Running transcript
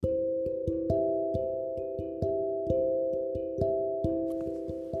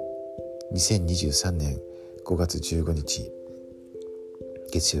2023年5月15日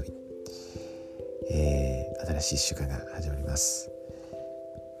月曜日、新しい1週間が始まります。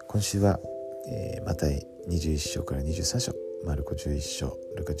今週は、マタイ21章から23章、マルコ11章、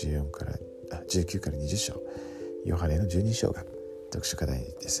ルカ19から20章、ヨハネの12章が読書課題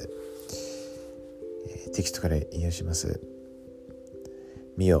です。テキストから引用します。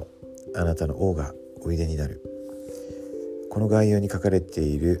見よ、あなたの王がおいでになる。この概要に書かれて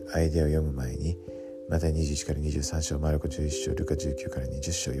いるアイデアを読む前に、マタイ21から23章、マルコ11章、ルカ19から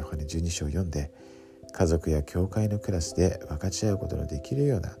20章、ヨハネ12章を読んで、家族や教会のクラスで分かち合うことのできる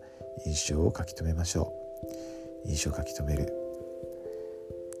ような印象を書き留めましょう。印象を書き留める。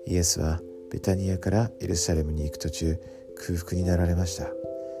イエスはベタニアからエルサレムに行く途中、空腹になられました。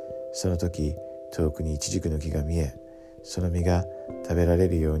その時、遠くにイチジクの木が見え、その実が食べられ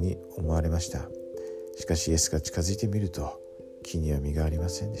るように思われました。しかしイエスが近づいてみると、木には実がありま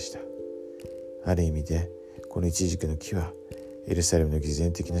せんでした。ある意味で、このイチジクの木はエルサレムの偽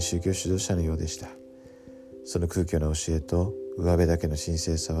善的な宗教指導者のようでした。その空虚な教えと上辺だけの神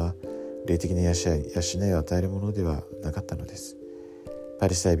聖さは、霊的な養いを与えるものではなかったのです。パ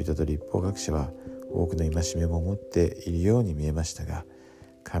リサイ人と律法学者は多くの戒めも持っているように見えましたが、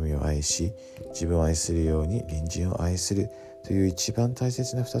神を愛し、自分を愛するように隣人を愛するという一番大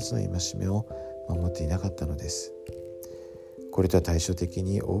切な2つの戒めを守っていなかったのです。これとは対照的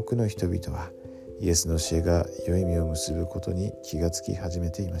に、多くの人々はイエスの教えが良い実を結ぶことに気がつき始め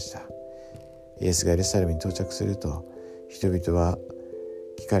ていました。イエスがエルサレムに到着すると、人々は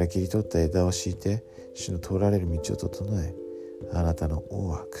木から切り取った枝を敷いて、主の通られる道を整え、あなたの王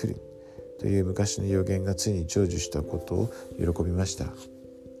は来るという昔の預言がついに成就したことを喜びました。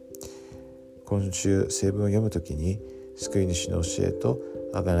今週聖文を読むときに、救い主の教えと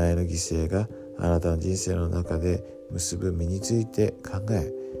贖いの犠牲があなたの人生の中で結ぶ実について考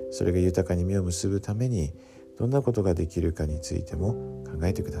え、それが豊かに実を結ぶためにどんなことができるかについても考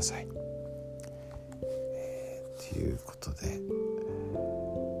えてください。ということで、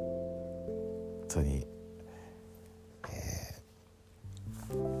本当に、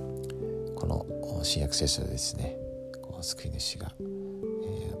この新約聖書でですね、こう救い主が、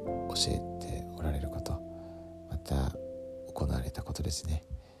教えておられること、また行われたことですね、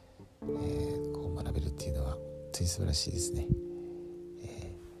こう学べるっていうのは本当に素晴らしいですね。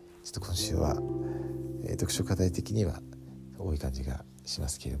ちょっと今週は、読書課題的には多い感じがしま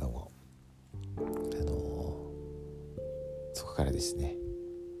すけれども、そこからですね、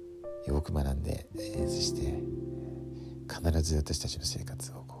よく学んで、そして必ず私たちの生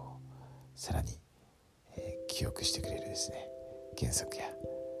活をさらに、記憶してくれるですね、原則や、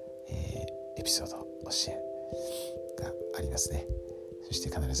エピソード、教えがありますね。そして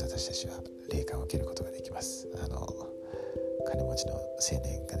必ず私たちは霊感を受けることができます。金持ちの青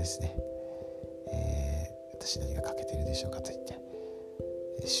年がですね、私何が欠けているでしょうかと言って、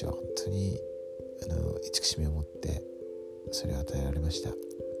主は本当に慈しみを持ってそれを与えられました。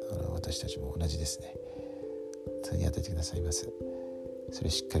私たちも同じですね。本当に与えてくださいます。それを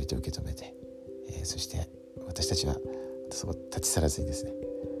しっかりと受け止めて、そして私たちはそこ立ち去らずにですね、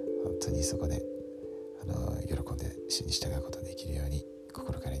本当にそこで喜んで主に従うことができるように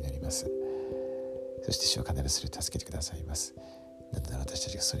心から祈ります。そして主は必ずそれを助けてくださいます。なぜなら私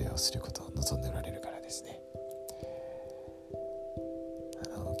たちがそれをすることを望んでおられるからですね。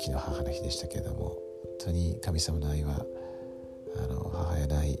昨日母の日でしたけれども、本当に神様の愛は母親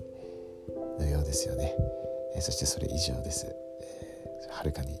の愛のようですよね。そしてそれ以上です。は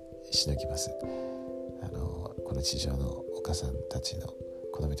るかにしのぎます。この地上のお母さんたちの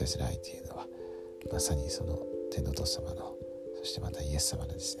子供に対する愛というのは、まさにその天のお父様の、そしてまたイエス様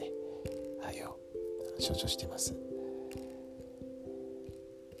のですね、愛を象徴しています。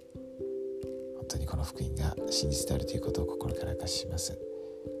本当にこの福音が真実であるということを心から明かします。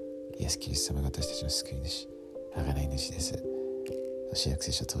イエス・キリスト様が私たちの救い主、贖い主です。新約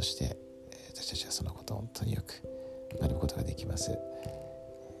聖書を通して私たちはそのことを本当によく学ぶことができます。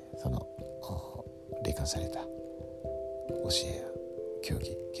その霊感された教えや教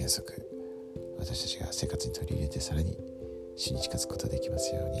義、原則、私たちが生活に取り入れて、さらに主に近づくことができま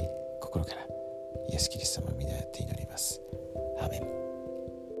すように、心からイエス・キリスト様を皆やって祈ります。アーメ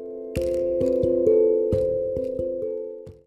ン。